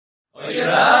We're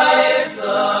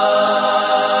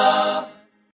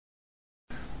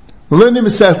learning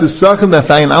Masechtas Pesachim, Daf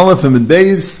Ayin Aleph and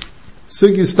Days.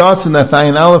 Sugya starts in Daf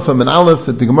Ayin Aleph and Aleph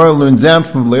that the Gemara learns out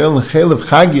from Le'ol Chelev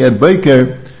Chagi at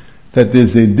Beiker that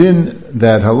there's a din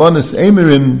that halonis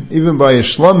emirim, even by a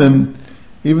shlomim,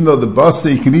 even though the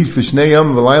basa you can eat for shnei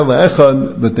yom v'layla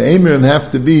echad, but the emirim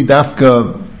have to be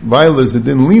dafka vaylas a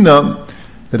din lina,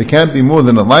 that it can't be more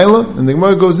than a layla. And the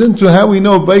Gemara goes into how we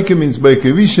know Beiker means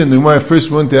Beiker Rishon. The Gemara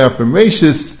first went out from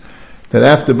Rashis, that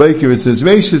after Beiker it says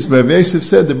Rashis, but Yosef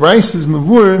said the Bryce is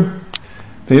Mavur,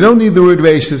 they don't need the word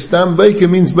Rashis, Tam Beiker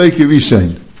means Beiker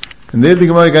Rishon. And there the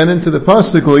Gemara got into the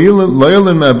pasuk,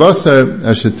 Lo'yolin ma'abasar,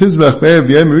 asher tizbach be'er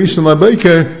b'yem rishon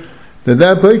la'beiker,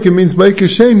 that Beiker means Beiker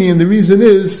Sheni, and the reason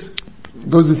is,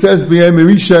 because it says b'yem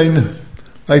rishon,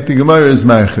 like the Gemara is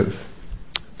marchiv.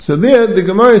 So there, the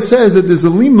Gemara says that there's a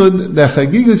limud, that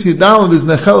Chagigas Yidalad is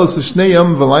nechelas shnei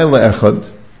yom v'layla echad.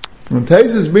 And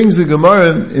Taisus brings a Gemara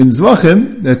in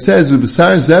Zvachim that says,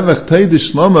 "V'basar zevach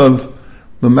teidish shlomav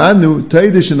l'manu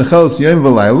teidish nechelas yom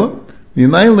v'layla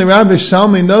v'yinayin l'rabbi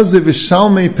shalmei nazir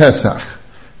v'shalmei pesach."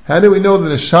 How do we know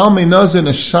that a shalmei nazir and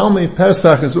a shalmei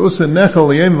pesach is also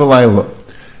nechel yom v'layla?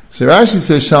 So Rashi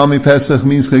says shalmei pesach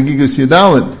means chagigas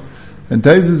yadalit, and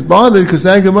Taisus bothered because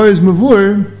that Gemara is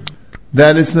mavur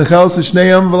that it's nechelas shnei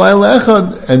yom v'layla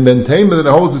echad, and Ben Tema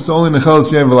that holds it's only nechelas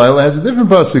yom v'layla has a different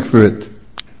pasuk for it.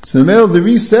 So the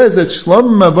Ri says that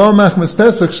Shlom Mabah Machmas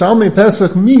Pesach, Shalmei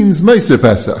Pesach means Meiser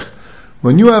Pesach.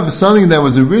 When you have something that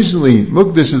was originally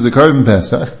Mukdash as a Karban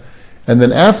Pesach, and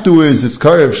then afterwards it's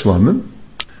Karev Shlomim,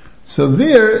 so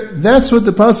there, that's what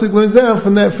the Pasuk learns out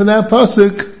from that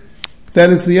Pasuk,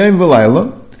 that it's the Yom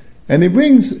V'Layla, and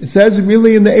it says it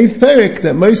really in the 8th parak,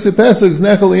 that Meiser Pesach is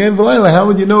Nechel Yom V'Layla. How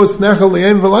would you know it's Nechel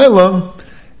Yom V'Layla,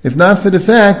 if not for the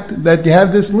fact that you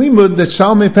have this limud that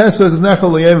Shalmei Pesach is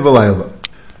Nechel Yom V'Layla?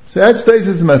 So that stays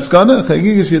as Maskana,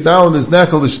 Chagigas Yadalon is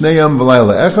Nechel L'Shnei Yom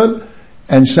V'Layla Echad,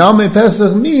 and Shalmei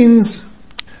Pesach means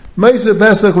Meiser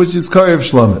Pesach, which is Karev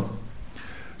Shlomim.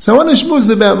 So I want to shmuz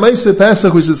about Meiser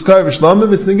Pesach, which is Karev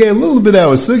Shlomim. It's negay a little bit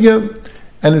our sugya,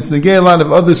 and it's negay a lot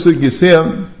of other sugyas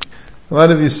here. A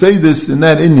lot of you say this in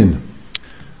that Indian.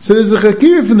 So there's a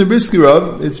Chakir from the Brisker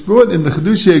Rav. It's brought in the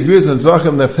Chedushay Agriz on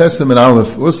Zvachim Neftesim and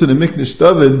Aleph, also the Mikdash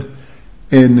David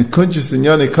in Kunchis and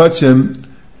Yonei Kachim,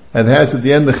 and has at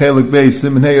the end the Chelik Beis,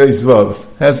 Simnei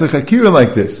Oizvav, has a Chakira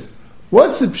like this.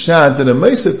 What's the pshat that a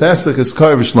Meiser Pesach is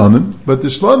Karev Shlomim, but the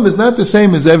Shlomim is not the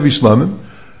same as every Shlomim.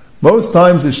 Most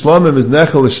times the Shlomim is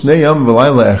Nechel L'Shnei Yom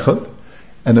V'Layla Echad,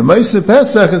 and a Meiser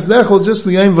Pesach is Nechel just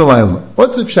L'Yom V'Layla.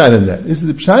 What's the pshat in that?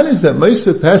 The pshat is that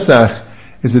Meiser Pesach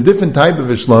is a different type of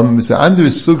a Shlomim, it's an under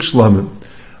Sug Shlomim.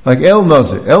 Like El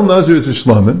Nazir. El Nazir is a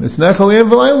Shlomim, it's Nechel L'Yom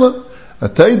V'Layla. A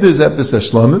Taida is Epis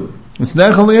Shlomim, it's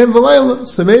Nechel Yom V'Layla.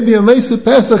 So maybe a Meiser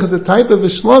Pesach is a type of a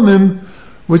Shlomim,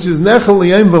 which is Nechel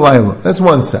Yom V'Layla. That's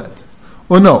one side.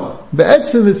 Or no,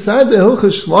 Be'etzim it's side the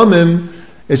Hilchas Shlomim,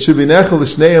 it should be Nechel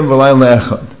L'Shnei Yom V'Layla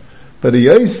Echad. But a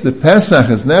Yos, the Pesach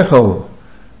is not Nechel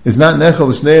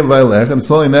L'Shnei Yom V'Layla Echad,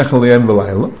 it's only Nechel Yom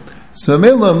V'Layla. So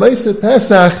Mela, Meiser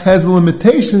Pesach has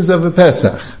limitations of a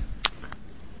Pesach.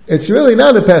 It's really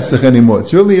not a Pesach anymore,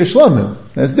 it's really a Shlomim.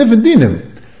 That's different dinim.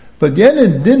 But yet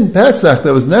in Din Pesach,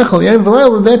 that was Nechel Yom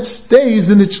V'Layla, that stays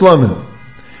in its Shlomim.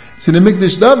 So the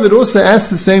Mikdash David also asks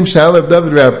the same Shaila of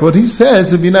David Rapport. He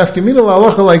says, if you nafkamina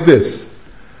l'alacha like this,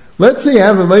 let's say you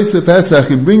have a Meiser Pesach,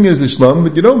 you bring it as a Shlom,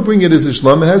 but you don't bring it as a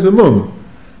Shlom, it has a mum.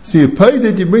 So you paid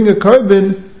it, you bring a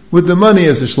carbon with the money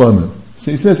as a Shlomim.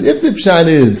 So he says, if the pshat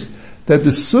is that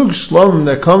the Sug Shlom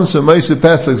that comes from Meiser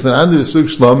Pesach is under the Sug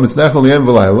Shlom, it's Nechel Yom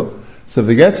V'Layla, so if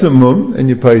it gets a mum and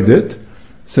you paid it,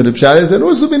 so the pshat is that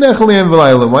also be Nechel Yom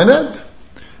V'Layla. Why not?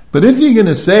 But if you're going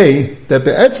to say that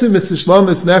be'etzim it's a shlom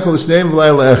it's Nechel L'Shnei Yom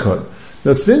V'Layla echad,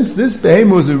 now since this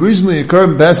behemoth was originally a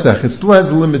Korban Pesach, it still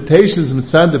has limitations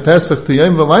mitzad the Pesach to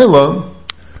Yom V'Layla,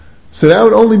 so that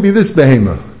would only be this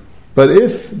behemoth. But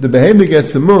if the behemoth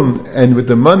gets a mum, and with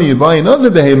the money you buy another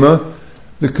behemoth,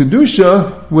 the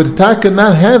kedusha would taka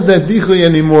not have that dichlei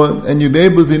anymore, and you'd be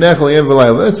able to be Nechel Yom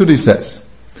V'Layla. That's what he says.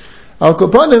 Al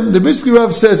Kopanim, the Brisker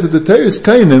Rav says that the Teres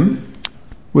Kainim,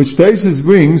 which Taisus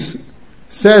brings,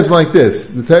 says like this.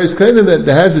 The Teres Kainim that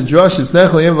has a drush, it's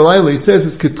Nechel Yom V'Layla, he says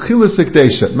it's Ketchilas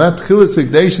Ekdesha. Not Tchilas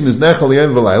Ekdesha is Nechel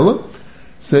Yom V'Layla.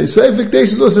 So Seif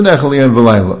Ekdesha is also Nechel Yom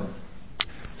V'Layla.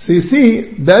 So you see,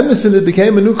 that means it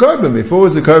became a new carbon. Before it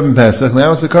was a carbon Pesach,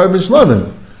 now it's a carbon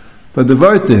Shlomim. But the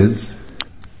vart is,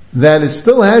 that it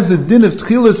still has the din of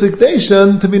Tchilas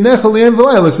Ekdesha to be Nechel Yom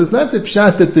V'Layla. So it's not the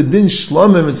pshat that the din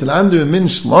Shlomim, it's an under min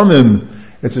Shlomim,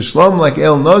 it's a Shlom like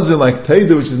El Nazir, like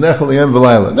Taida, which is Nechel Yom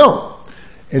V'Layla. No.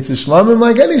 It's a Shlomim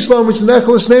like any Shlom, which is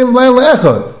Nechel L'Shnei Yom V'Layla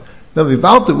Echad. Now, if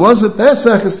Balta was a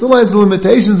Pesach, it still has the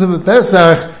limitations of a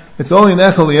Pesach. It's only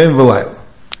Nechel Yom V'Layla.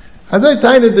 As I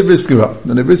tied it to Brisker Rav,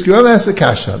 and the Brisker Rav has a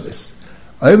kasha on this.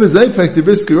 I have a Zayfek, the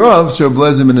Brisker Rav,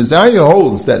 Shabblezim and Azariah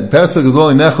holds that Pesach is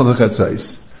only Nechel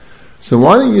Chatzais. So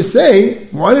why don't you say,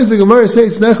 why does the Gemara say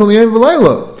it's Nechel Yom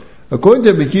V'Layla? According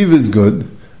to Mekiva it's good,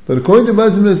 but according to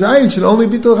Blezim and Azariah it should only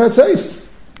be till Chatzais.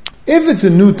 If it's a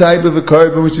new type of a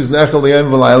carbon which is Nechel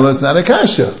Yom V'Layla, it's not a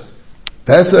kasha.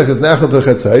 Pesach is Nechel to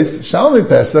Chatzais, Shalmi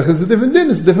Pesach is a different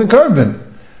din, it's a different carbon.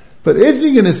 But if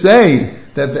you're going to say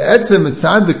that the etzem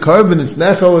mitzad the carbon is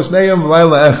nechel or shnei yom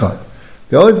v'layla echad,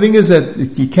 the only thing is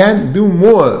that you can't do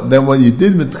more than what you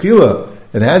did with tchila.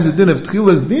 It has a din of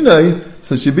tchila's dinai,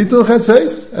 so it should be till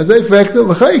chatzais. As I fractal,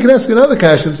 l'chai you can ask another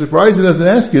question. I'm surprised he doesn't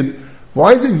ask it.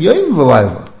 Why is it yom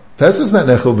v'layla? Pesach's not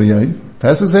nechel b'yom.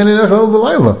 Pesach's ain't nechel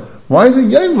b'layla. Why is it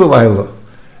yom v'layla?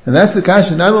 And that's the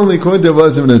kasha not only according to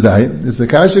Avazim and Azayim, it's the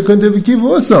kasha according to Mekiva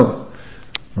also.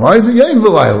 Why is it yom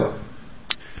v'layla?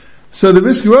 So the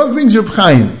Brisker Rav brings Reb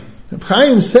Chaim. Reb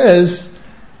Chaim says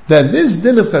that this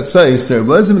din of Chatzais, or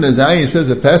Blezim and Azariah says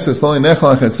that Pesach is only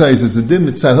Nechel Chatzais, is a din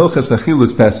mitzad Hilchas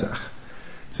Achilas Pesach.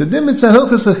 It's a din mitzad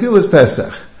Hilchas Achilas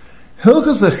Pesach.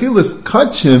 Hilchas Achilas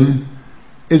Kachim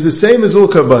is the same as all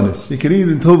Karbanis. You can eat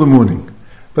until the morning.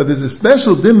 But there's a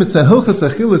special din mitzad Hilchas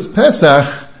Achilas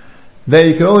Pesach that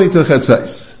you can only eat till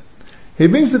Chatzais. He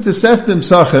brings the Toseftim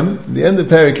Sachem, the end of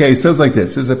Parakeh, it says like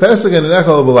this, there's a Pesach and a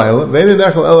Nechel B'Layla, Ve'en a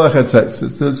Nechel Ela Chatzais.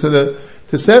 So the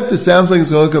Tosefta sounds like it's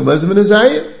going to come Blezim and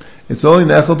Azariah. It's only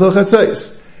Nechel till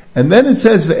Chatzais. And then it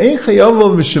says, Ve'en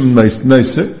Chayavol Mishum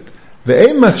Neiser,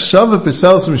 Ve'en Machshava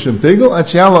Pesels Mishum Pigel,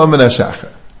 Achiala Amen HaShachar.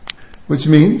 Which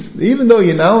means, even though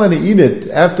you're not allowed to eat it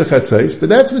after Chatzais, but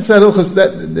that's Mitzad Hilchas,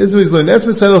 that's what he's learning, that's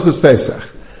Mitzad Hilchas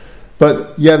Pesach.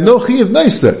 But you have no chi of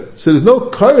Neiser. So there's no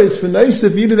kares for Neiser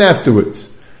if you eat it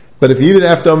afterwards. But if you eat it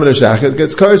after Amar HaShachar, it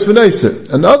gets kares for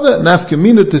Neiser. Another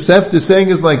nafkamina Tosefta is saying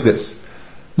is like this.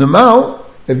 Normal,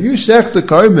 if you shech the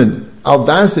carbon, al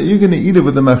das that you're going to eat it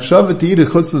with the machshava to eat it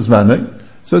chutz l'zmanai,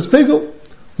 so it's pigel.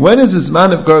 When is the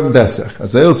zman of carbon Pesach?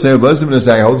 As they'll say, Blezim and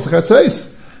Azariah holds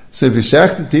chatzais. So if you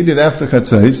shech it to eat it after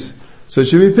chatzais, so it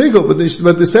should be pigel. But the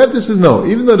Tosefta says no.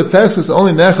 Even though the Pesach is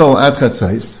only nechel at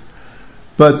chatzais,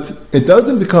 but it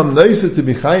doesn't become nicer to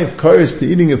be chayiv kares to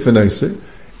eating it for nicer.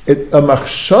 A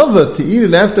machshava to eat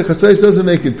it after chatzais doesn't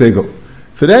make it pigel.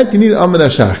 For that you need Amar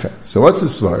HaShachar. So what's the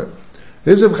svara?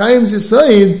 There's Reb Chaim's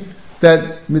saying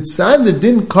that mitzad the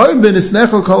din carbon is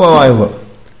nechel kol halayla,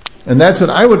 and that's what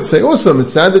I would say also.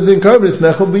 Mitzad the din carbon is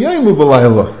nechel b'yayim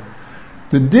b'layla.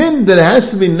 The din that it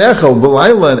has to be nechel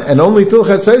b'layla and only till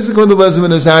chatzais according to Blezim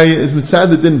and Azariah is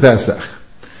mitzad the din Pesach.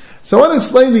 So I want to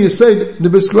explain to you, say, the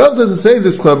Brisker Rav doesn't say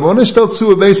this club, I want to tell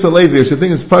Tzu a Beis HaLevi, which I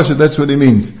think is Pasha, that's what he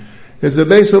means. It's a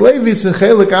Beis HaLevi, it's in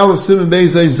Chelik Aleph Siman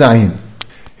Beis Zayin.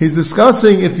 He's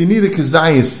discussing if you need a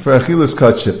kazayis for Achilas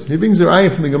Kachim. He brings a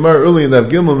raya from the Gemara earlier in the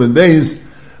Gimel and Beis,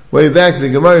 way back, the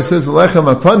Gemara says,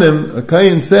 Alechem Apanim, a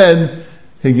Kayin said,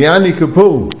 Higyani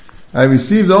Kapul. I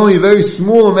received only a very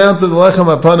small amount of the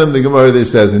Lechem Apanim, the Gemara there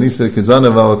says, and he said,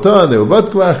 Kazana Valata, they were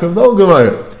Batkvach, of the whole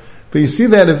Gemara. But you see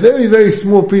that a very, very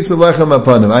small piece of lechem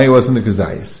apanim. I wasn't a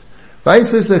kazayis. Vai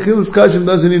says Achilas Kachim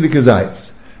doesn't need a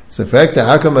kazayis. So in fact,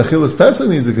 how come Achilas Pesach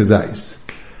needs a kazayis?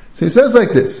 So he says like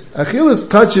this: Achilas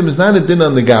Kachim is not a din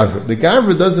on the gavra. The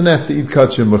gavra doesn't have to eat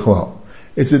kachim b'chlal.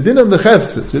 It's a din on the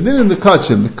chefs. It's a din on the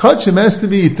kachim. The kachim has to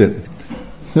be eaten.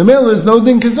 So there's no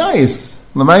din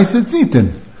kazayis. L'mais it's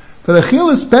eaten. But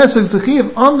Achilas Pesach is a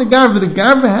chiv on the gavra. The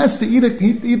gavra has to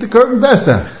eat the carbon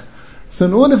Pesach. So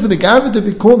in order for the Gavra to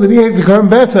be called the Nihek the Karm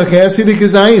Pesach, he has to eat a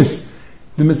Kazayis.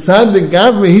 The Mitzad, the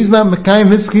Gavra, he's not Mekayim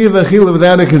Hitzchi of Achila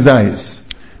without a Kazayis.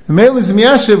 The Meil is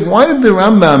Miyashiv, why did the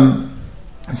Rambam,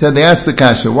 he said they asked the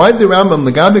Kasha, why did the Rambam,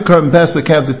 the Gabi Karm Pesach,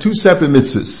 have the two separate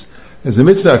mitzvahs? There's a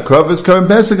mitzvah Kravas Karm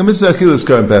Pesach, a mitzvah Achilas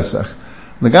Karm Pesach.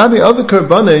 The Gabi other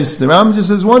Karbanes, the Rambam just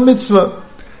says one mitzvah.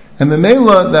 And the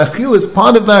Meila, the Achila is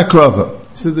part of that Krava.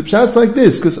 He said the Pshat's like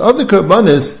this, because other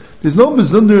Karbanes, there's no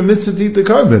Bezunder mitzvah to eat the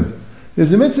carbon.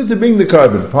 There's a mitzvah to bring the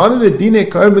carbon. Part of the dinei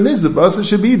carbon is the basa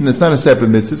should be eaten. It's not a separate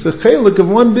mitzvah. It's a chelik of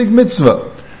one big mitzvah.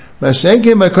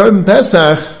 Mashenke by carbon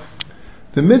Pesach,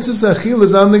 the mitzvah achil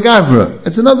is on the gavra.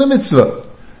 It's another mitzvah.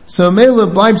 So Mela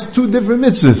blibes two different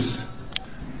mitzvahs.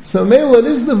 So Mela, it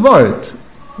is the vart.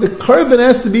 The carbon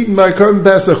has to be eaten by carbon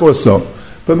Pesach also.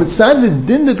 But mitzvah the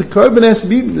din that the carbon has to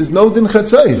be eaten, there's no din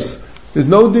chatzais. There's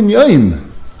no din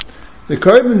yaim. The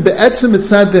carbon be'etzem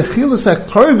mitzvah the achilas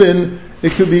ha-carbon,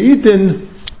 it could be eaten.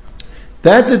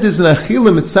 That is an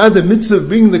achila mitzvah, the mitzvah of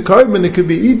bringing the carbon, it could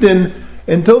be eaten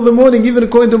until the morning, even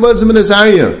according to Blezim and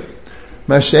Azariah.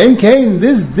 Mashen Kain,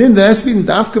 this din that has to be in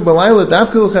dafka balayla,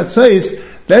 dafka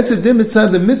l'chatzais, That's a din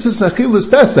mitzad the mitzvah achilas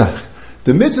Pesach.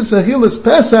 The mitzvah achilas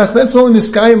Pesach, that's only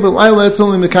miskayim b'layla, that's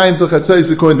only mikayim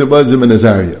t'chatzais according to Bazim and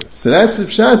Azariah. So that's the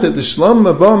pshat that the Shlom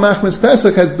Mabah Machmas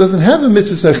Pesach doesn't have a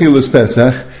mitzvah achilas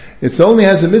Pesach. It only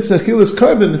has a mitzvah achilas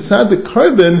carbon. Mitzad the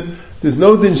carbon, there's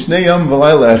no din shnei yom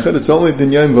v'layla echad, it's only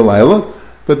din yom v'layla.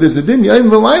 But there's a din yom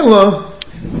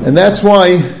v'layla, and that's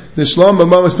why the Shlom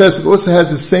Mabah Pesach also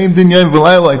has the same din yom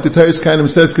v'layla like the Torah's kind of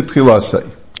says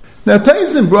ketchilasai. Now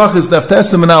Taiz in Brachas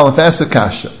Naftesim and Aleph asks a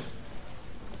kasha.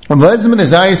 When Lezim and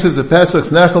Azariah says the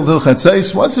Pesach's nechel till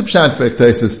chatzais, what's the pshat for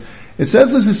Taisus? It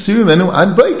says there's a siru menu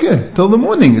ad baiker till the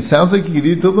morning. It sounds like you could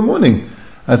eat till the morning.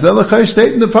 As Elachai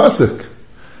state in the pasuk.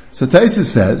 So Taisus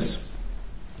says,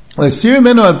 a siru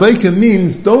menu ad baiker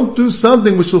means don't do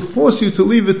something which will force you to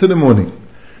leave it to the morning.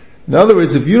 In other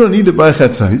words, if you don't eat it by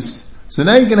chatzais, so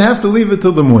now you're going to have to leave it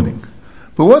till the morning.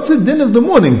 But what's the din of the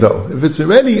morning though? If it's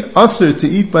already usher to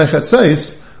eat by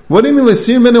chatzais, what do you mean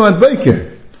l'sir menu ad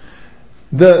baiker?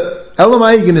 The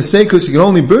elamai you're going to say because you can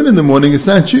only burn in the morning, it's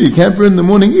not true. You can't burn in the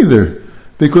morning either.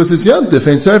 Because it's yantif,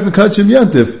 and sarf and kachim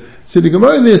yantif. So the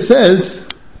Gemara there says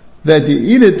that you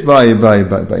eat it by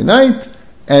night,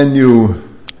 and you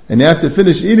have to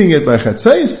finish eating it by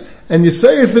chatzais, and you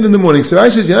serve it in the morning. So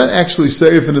Rashi says you're not actually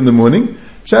serve it in the morning.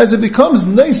 Pshat, it becomes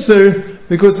nicer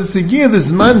because it's a year,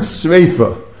 this man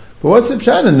sreifa. But what's the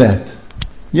pshat in that?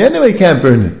 You anyway can't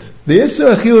burn it. The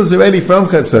Yisra Achil is already from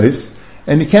chatzais,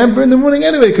 and you can't burn in the morning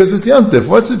anyway because it's yantif.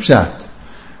 What's the pshat?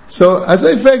 So, as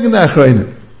I fag in the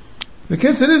Achroinim, the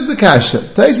kids, it is the kasha.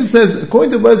 Taisa says,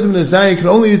 according to Bazim and Azariah, you can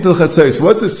only eat till chatzais.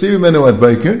 What's a siru menu ad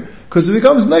baiker? Because it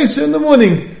becomes nicer in the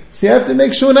morning. So you have to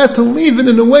make sure not to leave it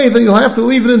in a way that you'll have to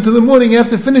leave it into the morning. You have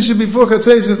to finish it before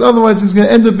chatzais because otherwise it's going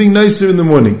to end up being nicer in the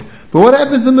morning. But what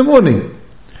happens in the morning?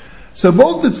 So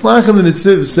both the Tzlachim and the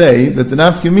Tziv say that the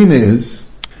nafkamina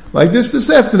is, like this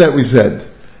after that we said,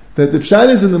 that the pshat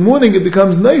is in the morning it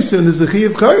becomes nicer and there's a chi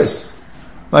of kares.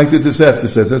 Like the Tosefta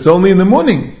says, that's only in the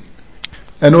morning.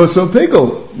 And also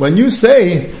pigel. When you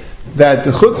say that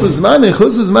the chutz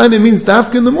zmane means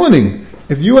dafka in the morning.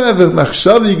 If you have a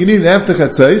machshav you can eat it after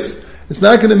chatzais, it's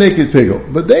not going to make it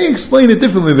pigel. But they explain it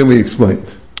differently than we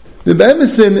explained. The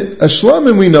Be'emesin, a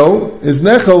shlamim we know, is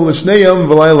nechel l'shnei yom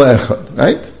v'layla echad,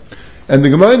 right? And the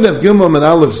Gemara that Gimel and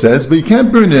Aleph says, but you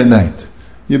can't burn it at night.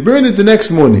 You burn it the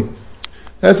next morning.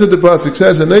 That's what the pasuk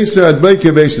says. A neiser ad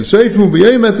beiker beish seifu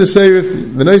b'yom at the seif,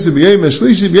 v'neiser b'yom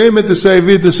shlishi b'yom at the seif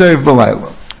v'yit the seif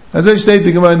b'layla. As I state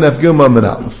the Gemara that Gimel and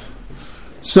Aleph.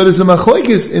 So there's a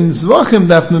machlokes in Zvachim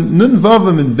daf nun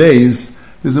vavim and beis.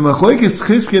 There's a machlokes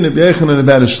Chizkiya and Rabbi Yochanan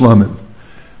about a shlamim.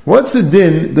 What's the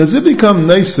din? Does it become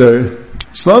nicer?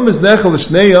 Shlam is nechel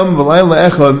l'shnei yom v'layla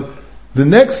echad. The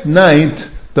next night,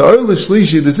 the Or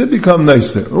L'Shlishi, does it become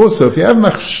nicer? Also, if you have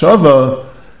machshava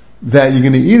that you're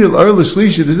going to eat it Or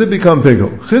L'Shlishi, does it become pigel?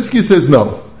 Chizkiya says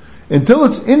no. Until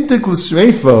it's intik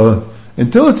l'shreifa,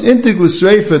 it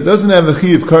doesn't have a chi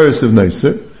of kares of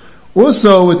nicer.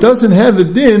 Also, it doesn't have a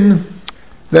din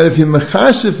that if you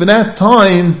mechashiv for that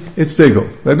time, it's pigel.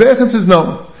 Rabbi Echon says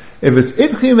no. If it's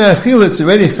itchi me'achil, it's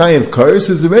already chayiv kares,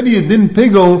 it's already a din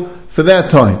pigel for that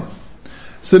time.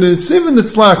 So the Tziv and the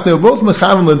Tzlach, they were both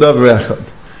mechavan l'davar echad.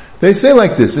 They say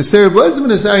like this. They say Rabbi Elazar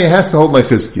ben Azariah has to hold like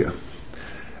Chizkiya.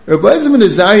 Rabbi Elazar ben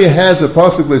Azariah has a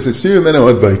pasuk that says siru menu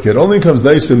ad baiker. It only comes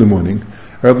nice in the morning.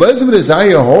 Rabbi Elazar ben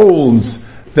Azariah holds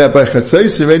that by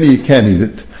chatzais already you can't eat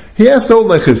it. He has to hold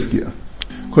like Chizkiya.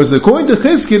 Because according to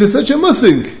Chizkiya, there's such a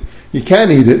musig. You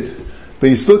can't eat it, but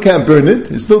you still can't burn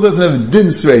it. It still doesn't have a din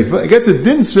sreifa. It gets a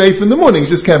din sreifa in the morning. You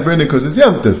just can't burn it because it's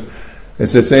yamtiv. It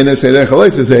says say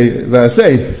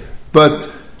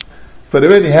but it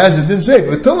already has a din sreifa.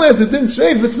 But till it has a din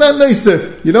sreifa, it's not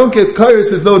nicer. You don't get kares,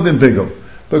 there's no din pigel.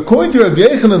 But according to Rabbi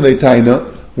Yochanan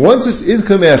Leitaina, once it's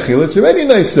idcha me'achil, it's already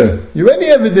nicer. You already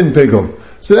have a din pigel.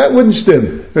 So that wouldn't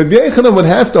stem. Rabbi Yochanan would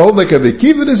have to hold like Rabbi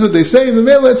Akiva. This is what they say in the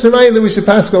mail. That's right, that we should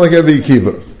pass like Rabbi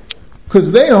Akiva.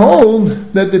 Because they hold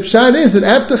that the pshat is that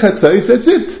after chatzais, that's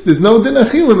it. There's no din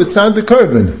achilim, it's not the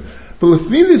carbon. But if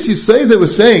this you say they were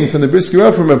saying from the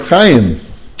Brisker from Reb Chaim,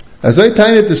 as I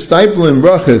tied it to Steipel and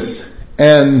Brachas,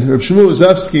 and Reb Shmuel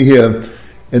Uzavsky here,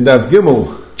 and Dav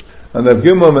Gimel, and Dav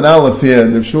Gimel and Aleph here,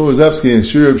 and Reb Shmuel Uzavsky and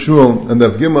Shur Reb Shmuel, and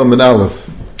Dav Gimel and Aleph,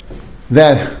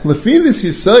 that Lefidus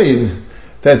you say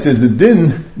that there's a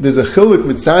din, there's a chiluk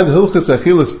mitzad hilchas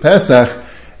achilas Pesach,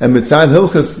 and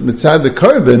mitzad the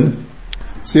carbon.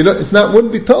 So it's not,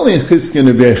 wouldn't be totally in Chizkiya and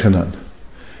Rabbi Yochanan.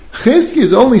 Chizkiya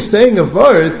is only saying a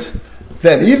vart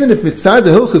that even if mitzad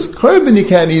the hilchas carbon you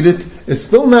can't eat it, it's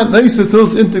still not nicer till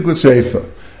it's intik l'shreifa.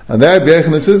 And there Rabbi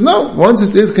Yochanan says, no, once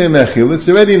it's idchei mechil, it's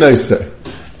already nicer.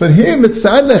 But here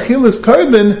mitzad the achilas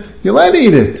carbon, you'll let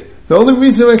eat it. The only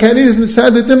reason I can't eat is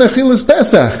Mitzad the Din Achilas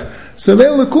Pesach. So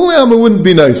Meil Lekuli Alma wouldn't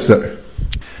be nicer.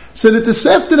 So the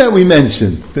Tosefta that we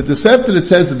mentioned, the Tosefta that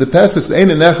says that the Pesach is Ein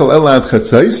Nechel Elad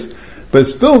Chatzos, but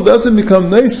still doesn't become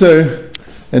nicer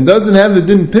and doesn't have the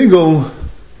Din Pigul,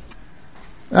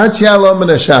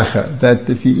 that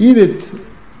if you eat it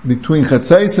between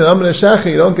Chatzos and Amar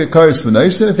Shachar, you don't get Karis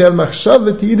V'Noisen. If you have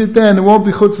Machshavah to eat it then, it won't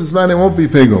be Chutz Zman, it won't be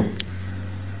Pigul.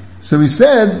 So we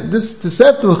said, this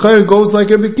Tosefta L'chayr goes like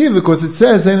Rabbi Akiva, because it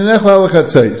says, Ein Nechel Elad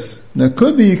Chatzos. Now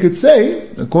could be, you could say,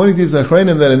 according to these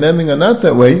Achronim that are naming are not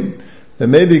that way, that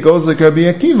maybe it goes like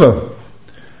Rabbi Akiva.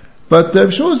 But Rav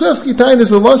Shmuel Tain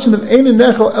is a lotion of Ein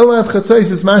Nechel Elad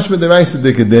Chatzos is mashma deraisa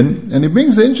dikadin, and he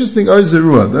brings an interesting Or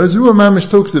Zerua. The Or Zerua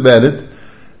Mamish talks about it.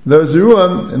 The Or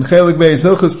Zerua in Chelik Beis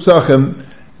Hilchos Pesachim,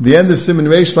 the end of Siman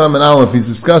Reish Lam and Aleph, he's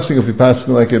discussing if he passes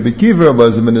like Rabbi Akiva or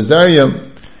Bazim and Azariah,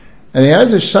 and he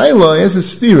has a shaila, he has a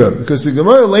stira, because the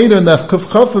Gemara later in Daf Kuf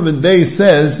Chafim and Day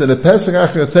says that a Pesach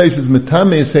Achar Chatzos is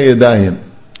Metame Yisei Yadayim.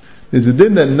 There's a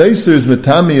din that Neiser is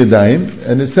Metame Yadayim,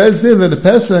 and it says there that a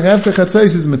Pesach after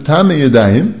Chatzos is Metame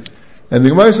Yadayim, and the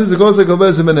Gemara says it goes like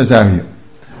Bazim and Azariah.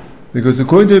 Because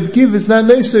according to Rabbi Akiva, it's not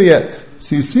Neiser yet.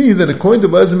 So you see that according to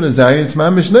Bazim and Azariah, it's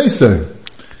Mamish Neiser.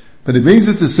 But it brings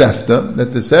it to Sefta,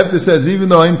 that the Sefta says, even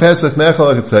though I'm Pesach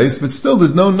Nechal Chatzos, but still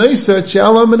there's no Neiser at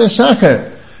Shalom and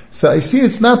Shachar. So I see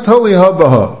it's not totally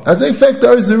ha-baha. As a fact,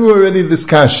 Or Zerua already this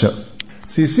kasha.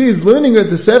 So you see he's learning at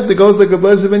the Sefta goes like a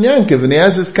Bazim and Yankiv, and he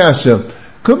has his kasha.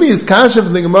 Could be his kasha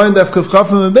from the Gemara in Daf Kuf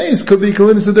Chafim and Beis, could be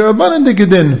Kalinis of the Rabbanan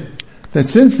Dikadin. That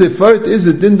since the part is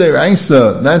a din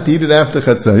deraisa, not to eat it after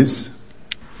Chatzos,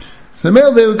 so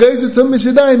male they would go to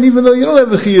Mishadayim even though you don't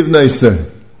have a Chiyav Neiser.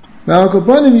 Now,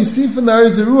 Al-Kapanim, you see from the Or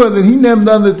Zerua that he named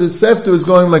on that the Sefta was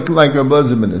going like Rabbi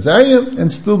Bazim and Azariah,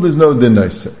 and still there's no din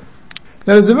Neiser.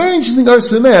 Now, there's a very interesting Or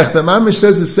Sameach that Mamish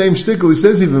says the same shtickle. He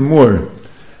says even more.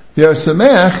 The Or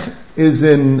Sameach is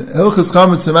in Hilchos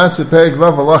Chametz Matzah Perek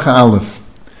Vav Halacha Aleph.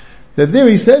 That there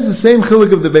he says the same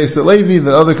chiluk of the Beis Halevi,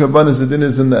 the other karbanos, the din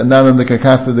is not on the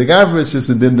kakaf of the gavra, it's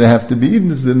just a din they have to be eaten,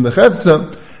 it's the din the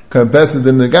chefza, karban pesach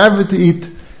din the gavra to eat,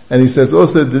 and he says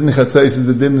also the din chatzos is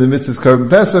the din the mitzvahs karban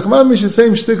pesach. Mamish the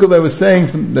same shtickle that was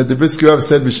saying that the Brisker Rav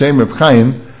said b'shem Reb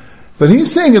Chaim. But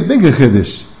he's saying a bigger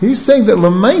chiddush. He's saying that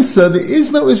Lamaisa, there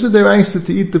is no issue deraisa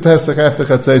to eat the Pesach after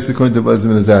Chatzos according to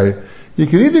Bazim and Azariah. You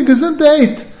can eat it gesund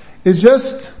eat. It's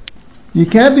just, you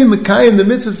can't be Mekai in the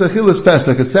mitzvah Achilas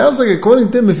Pesach. It sounds like according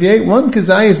to him, if you ate one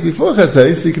Kazayas before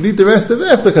Chatzos, you can eat the rest of it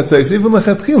after Chatzos, even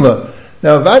Lechatchila.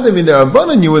 Now, if Adam in the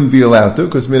Rabbanan you wouldn't be allowed to,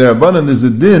 because in the Rabbanan there's a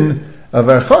din of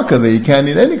Archaka that you can't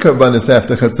eat any karbanis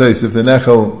after Chatzos if the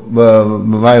Nechel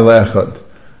L'mayla Echad.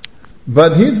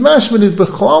 But his mashman is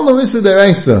b'chlal no issa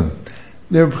deraisa.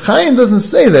 The Reb Chaim doesn't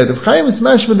say that. Reb Chaim is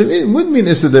mashman, it would mean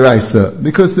issa deraisa,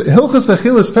 because the Hilchos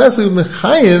Achilas Pesach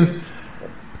mechayev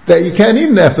that you can't eat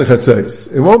it after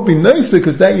Chatzos. It won't be nicer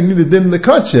because that you need a din the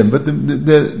kachim. But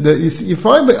you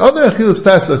find by other Achilas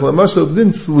Pesach, l'mashal din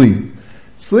sli.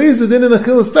 Sli is a din in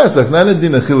Achilas Pesach, not a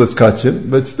din Achilas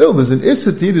kachim. But still, there's an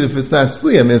issa to eat it if it's not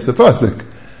sli. I mean, it's a pasuk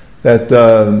that.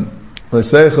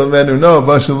 There's a lot of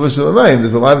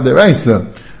deraisa.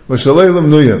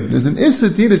 There's an issa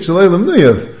to eat at shalaylam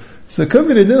nuyav. So could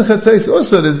be the din chatzos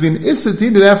also. There's been issa to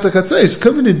eat it after chatzos.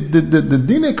 Could be the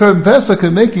din karban pesach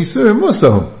can make yisur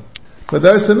muso. But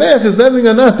the Or Sameach is never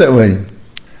not that way.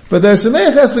 But the Or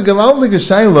Sameach has a gavaldik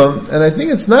shayla, and I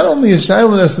think it's not only a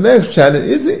shayla in Or Sameach's chat. It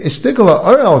is a shtickle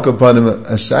or al kapanim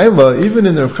a shayla even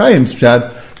in the Reb Chaim's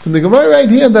chat from the Gemara right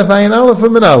here that Vayin Aleph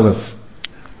from an Aleph.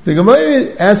 The Gemara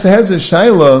has a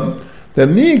shayla that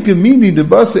mi gemini the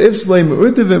basa ifslei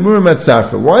me'urte ve'murim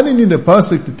atzacha. Why do you need a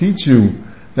pasuk to teach you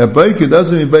that baker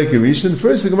doesn't mean baker rishon?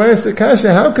 First, the Gemara asks the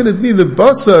kasha, how can it be the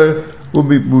basar will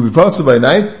be passed by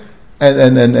night and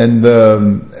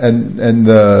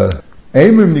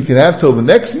Amrim you can have till the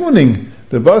next morning.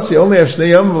 The basar only have shnei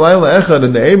yom v'layla echad,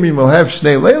 and the Amrim will have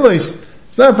shnei leilos.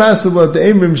 It's not possible that the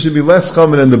Amrim should be less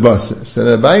common than the basar. So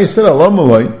the Abaye said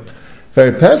alamaloi.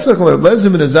 Very Pesach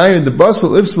lezim and Azariah the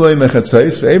basal ifslei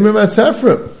mechatzos ve'emrim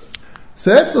atzafra. So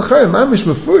that's the chayim mamish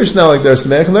mefurish now like the Or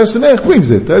Sameach, and the Or Sameach brings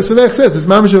it. The Or Sameach says it's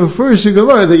mamish mefurish in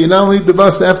Gemara that you not only eat the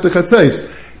basal after chatzos.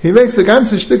 He makes a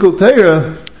ganze shtickle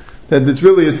teira that it's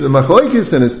really it's a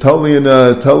machlokes and it's totally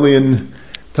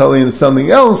in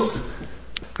something else.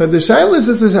 But the shayla is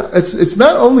it's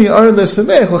not only Aron Or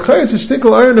Sameach. L'chayim it's a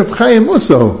shtickle Aron Reb Chaim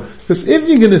Muso. Because if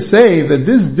you're going to say that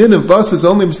this din of bas is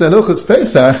only B'San Hilchos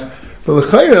Pesach, but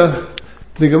l'chayra,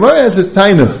 the Gemara has a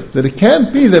taina that it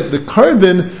can't be that the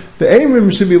carbon, the Amrim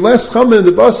should be less chamen than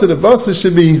the basa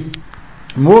should be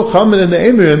more chamen than the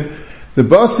Amrim. The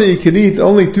basa you can eat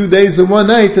only 2 days and 1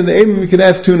 night, and the Amrim you can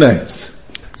have 2 nights.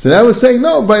 So now we're saying,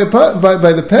 no, by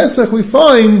the Pesach we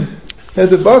find that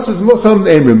the bas is mucham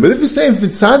emrim. But if you say if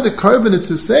inside the carbon it's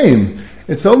the same,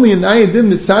 it's only an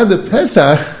ayadim inside the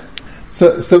Pesach,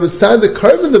 so inside the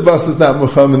carbon the bas is not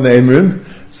mucham in the emrim,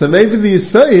 so maybe the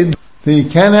Yisayid, that you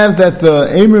can't have that the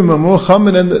emrim are mucham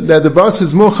and that the bas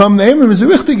is mucham the emrim is a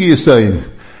richtig Yisayid.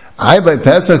 By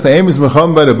Pesach the emrim is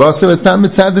mucham by the bas, so it's not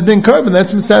mitzad the din carbon,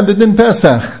 that's mitzad the din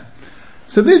Pesach.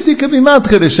 So this he could be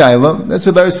matchir the shayla. That's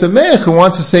what our Sameach who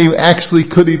wants to say you actually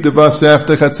could eat the basa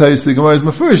after chatzayis. The Gemara is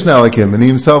mafurish now like him, and he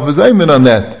himself is ayman on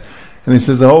that. And he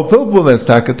says the whole pilpul that's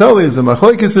takatali is a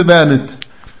machlokes about it.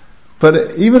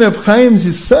 But even Reb Chaim's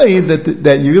you say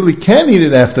that you really can eat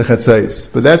it after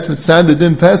chatzayis. But that's mitzad the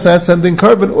din pesach, that's something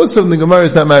carbon. Also the Gemara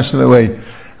is not mashing that way.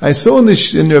 I saw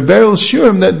in your barrel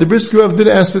shurim that the Brisker Rav did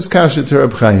ask this kasha to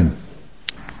Reb Chaim.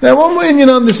 Now one more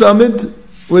inyan on this amid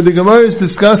where the Gemara is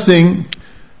discussing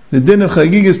the din of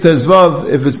Chagigas Tezvav,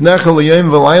 if it's Nechel L'Yom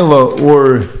V'Layla,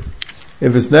 or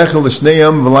if it's Nechel L'Shnei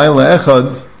Yom V'Layla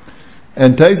Echad,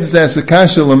 and Taisus asks a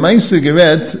kasha, L'Maisa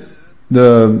Geret,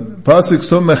 the Pasuk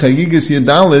Stom Chagigas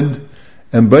Yedalid,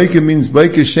 and Baika means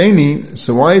Baika Sheni,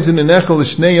 so why isn't it Nechel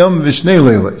L'Shnei Yom V'Shnei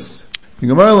Leilos? The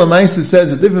Gemara L'Maisa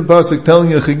says a different Pasuk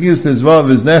telling you Chagigas Tezvav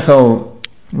is Nechel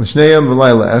L'Shnei Yom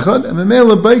V'Layla Echad, and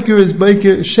Memela Baika is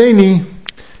Baika Sheni,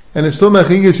 and it's Tom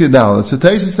Chagigas Yedalid. So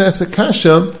Taisus asks a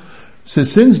kasha, so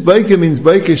since Baika means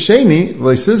Baika Sheni,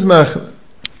 V'Sizmach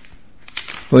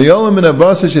V'Yolam in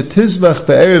Abbas Shetizmach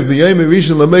Be'erev V'Yom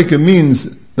Rishon L'Baika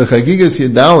means the Chagigas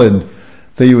Yedalid,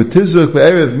 that you would Tizmach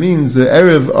Be'erev means the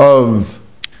Erev of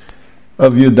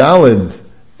Yedalid,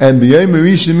 and B'Yom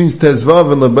Rishon means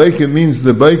Tezvav, and L'Baika means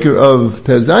the Baika of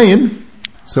Tezayin.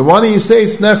 So why don't you say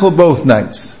it's Nechel both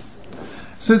nights?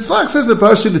 So Tzlach says a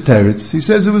Pasha the Teretz. He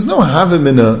says there was no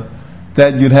Havamina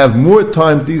that you'd have more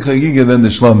time to eat Chagiga than the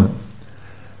Shlomim.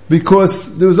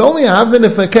 Because there was only a Havamina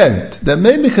Fakert. That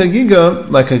maybe Chagiga,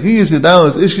 like Chagiga Yedalid,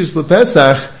 is Ishkish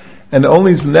LePesach, and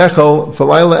only is Nechel for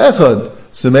Laila Echad.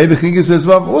 So maybe Chagiga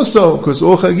Tezvav also, because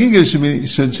all Chagiga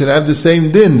should have the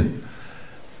same din.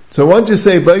 So once you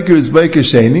say Baker is Baker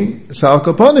Sheni, so Al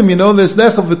Kaponim, you know there's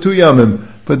Nechel for 2 Yamim.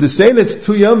 But to say that it's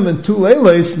 2 Yamim and 2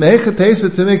 Leilos, Mehechat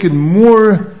Tesa to make it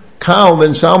more kal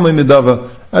than Shalmei Nedava.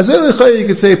 As Elichay, you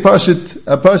could say Pashat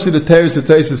the Teres of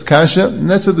Tesa's Kasha, and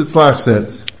that's what the Tzlach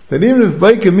says. That even if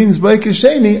Baker means Baker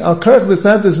Sheni, Al Karch that's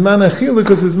not this Man Achila,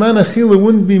 because his Man Achila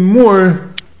wouldn't be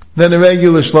more than a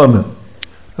regular Shlomim.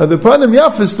 The Panim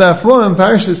Yafis Naflo in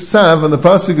Parashas Tzav, on the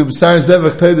Pasuk of B'sar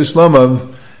Zevach Teide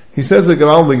Shlomav, he says a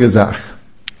Gaval Begazach.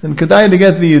 And Kedai to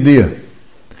get the idea.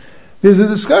 There's a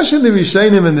discussion in the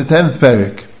Rishayim in the 10th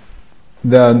Perik,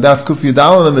 the Daf Kuf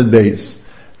Yudal and Beis,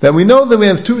 that we know that we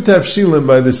have 2 Tafshilim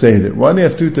by the Seder. Why do you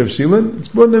have 2 Tafshilim? It's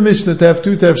brought in the Mishnah to have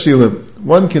 2 Tafshilim.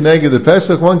 One Keneged the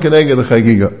Pesach, one Keneged the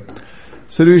Chagiga.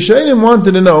 So the Rishayim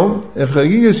wanted to know, if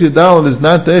Chagigas Yudal is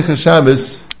not Teicha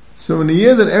Shabbos, so in the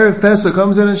year that Erev Pesach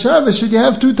comes in on Shabbos, should you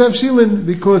have 2 Tafshilim?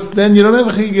 Because then you don't have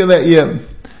a Chagiga that year.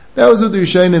 That was what the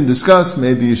Rishayim discussed.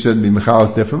 Maybe you shouldn't be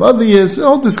Mechalek there from other years. A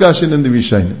whole discussion in the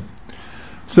Rishayim.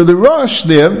 So the Rosh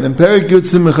there, in Perik Yud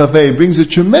Simcha Chafei, brings a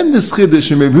tremendous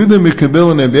chiddush in Reb Yehuda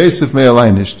Mikabil and Reb Yosef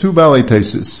Me'alainish, 2 Balei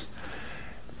Taisus.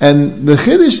 And the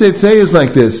chiddush they say is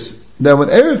like this, that when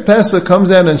Erev Pesach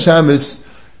comes out on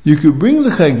Shabbos, you could bring the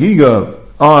Chagiga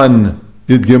on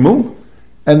Yud Gimel,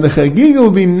 and the Chagiga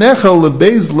will be Nechal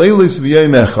Lebeis Leilis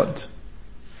V'yom Echad.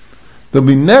 There'll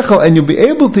be Nechal, and you'll be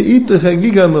able to eat the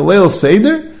Chagiga on the Leil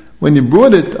Seder, when you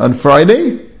brought it on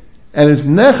Friday, and it's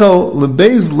Nechal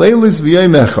Lebeis Leilis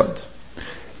V'yom Echad.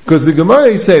 Because the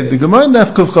Gemara said, the Gemara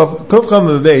Naf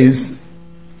Kovcham Beis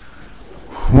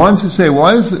wants to say,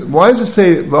 why does it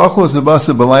say V'achlos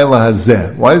Abasa B'layla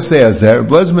Hazeh? Why does it say Hazeh?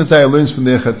 Blaz Messiah learns from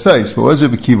the Echatzais, but what does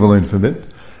Rebbe Kiva learn from it?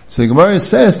 So the Gemara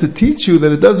says to teach you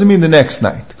that it doesn't mean the next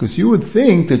night, because you would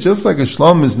think that just like a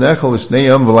Shlom is Nechal L'shnei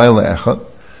Yom V'layla Echad,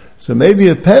 so maybe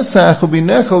a Pesach will be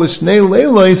Nechal L'shnei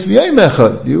Leilos V'yom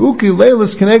Echad. Yuki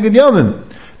Leilos Keneged Yomim.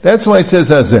 That's why it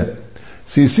says Hazeh.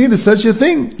 So you see, there's such a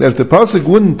thing that if the pasuk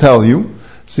wouldn't tell you,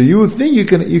 so you would think you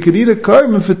could eat a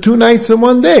carbon for 2 nights and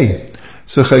 1 day.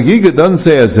 So Chagiga doesn't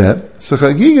say Hazeh. So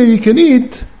Chagiga you can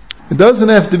eat. It doesn't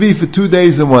have to be for 2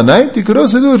 days and 1 night. You could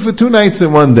also do it for 2 nights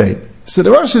and 1 day. So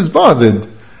the Rosh is bothered.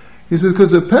 He says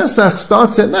because the Pesach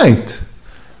starts at night.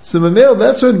 So Mamel,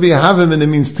 that's what would be a Havim, and it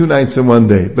means 2 nights and 1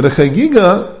 day. But a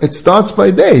Chagiga, it starts by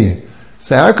day.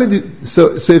 So how could you,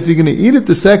 so if you're going to eat it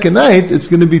the second night, it's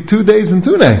going to be 2 days and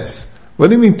 2 nights.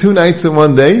 What do you mean 2 nights and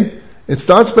 1 day? It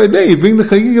starts by day. You bring the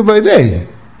Chagiga by day.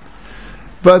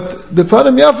 But the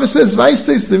Panim Yafa says,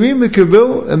 Vaistes, the Rim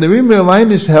Mekabil and the Rim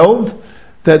Me'alainish held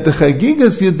that the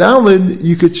Chagigas Yudalid,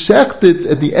 you could shecht it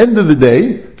at the end of the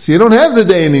day, so you don't have the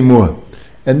day anymore.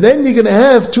 And then you're going to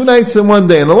have 2 nights in one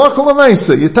day. And Allah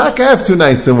Chalamaysa, you have 2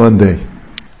 nights in one day.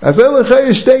 As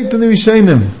Elachayr state in the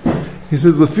Rishayim, he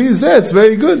says, Lefi Zeh, it's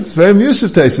very good, it's very Musaf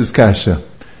Taisis Kasha.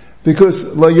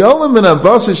 Because La Yolam and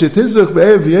Abbas Shetizrach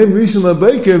Be'erev Yom Rishon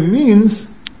LaBeiker means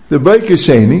the Beiker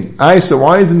Sheni. So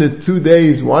why isn't it 2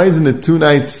 days? Why isn't it 2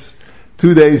 nights,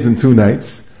 2 days and 2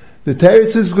 nights? The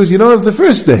Teretz says because you don't have the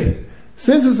first day.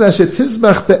 Since it's Asher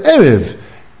Tizbach Be'erev,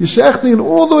 you're shechting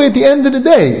all the way at the end of the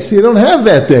day, so you don't have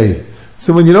that day.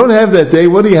 So when you don't have that day,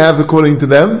 what do you have according to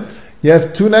them? You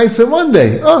have 2 nights and 1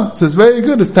 day. Oh, so it's very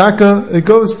good. It's taka. It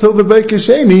goes till the Beiker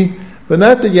Sheni, but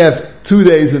not that you have 2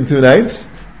 days and 2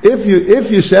 nights. If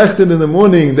you shechted in the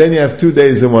morning, then you have 2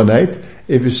 days and 1 night.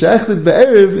 If you shechted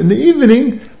be'erev in the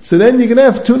evening, so then you can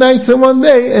have 2 nights and 1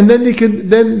 day, and then you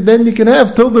can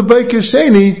have till the Beiker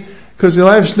Sheni, because you'll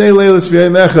have Shnei Leilas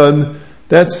V'yayim Echad.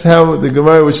 That's how the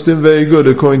Gemara was still very good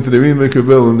according to the Rimah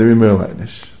Kabbil and the Rimah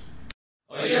Leinish.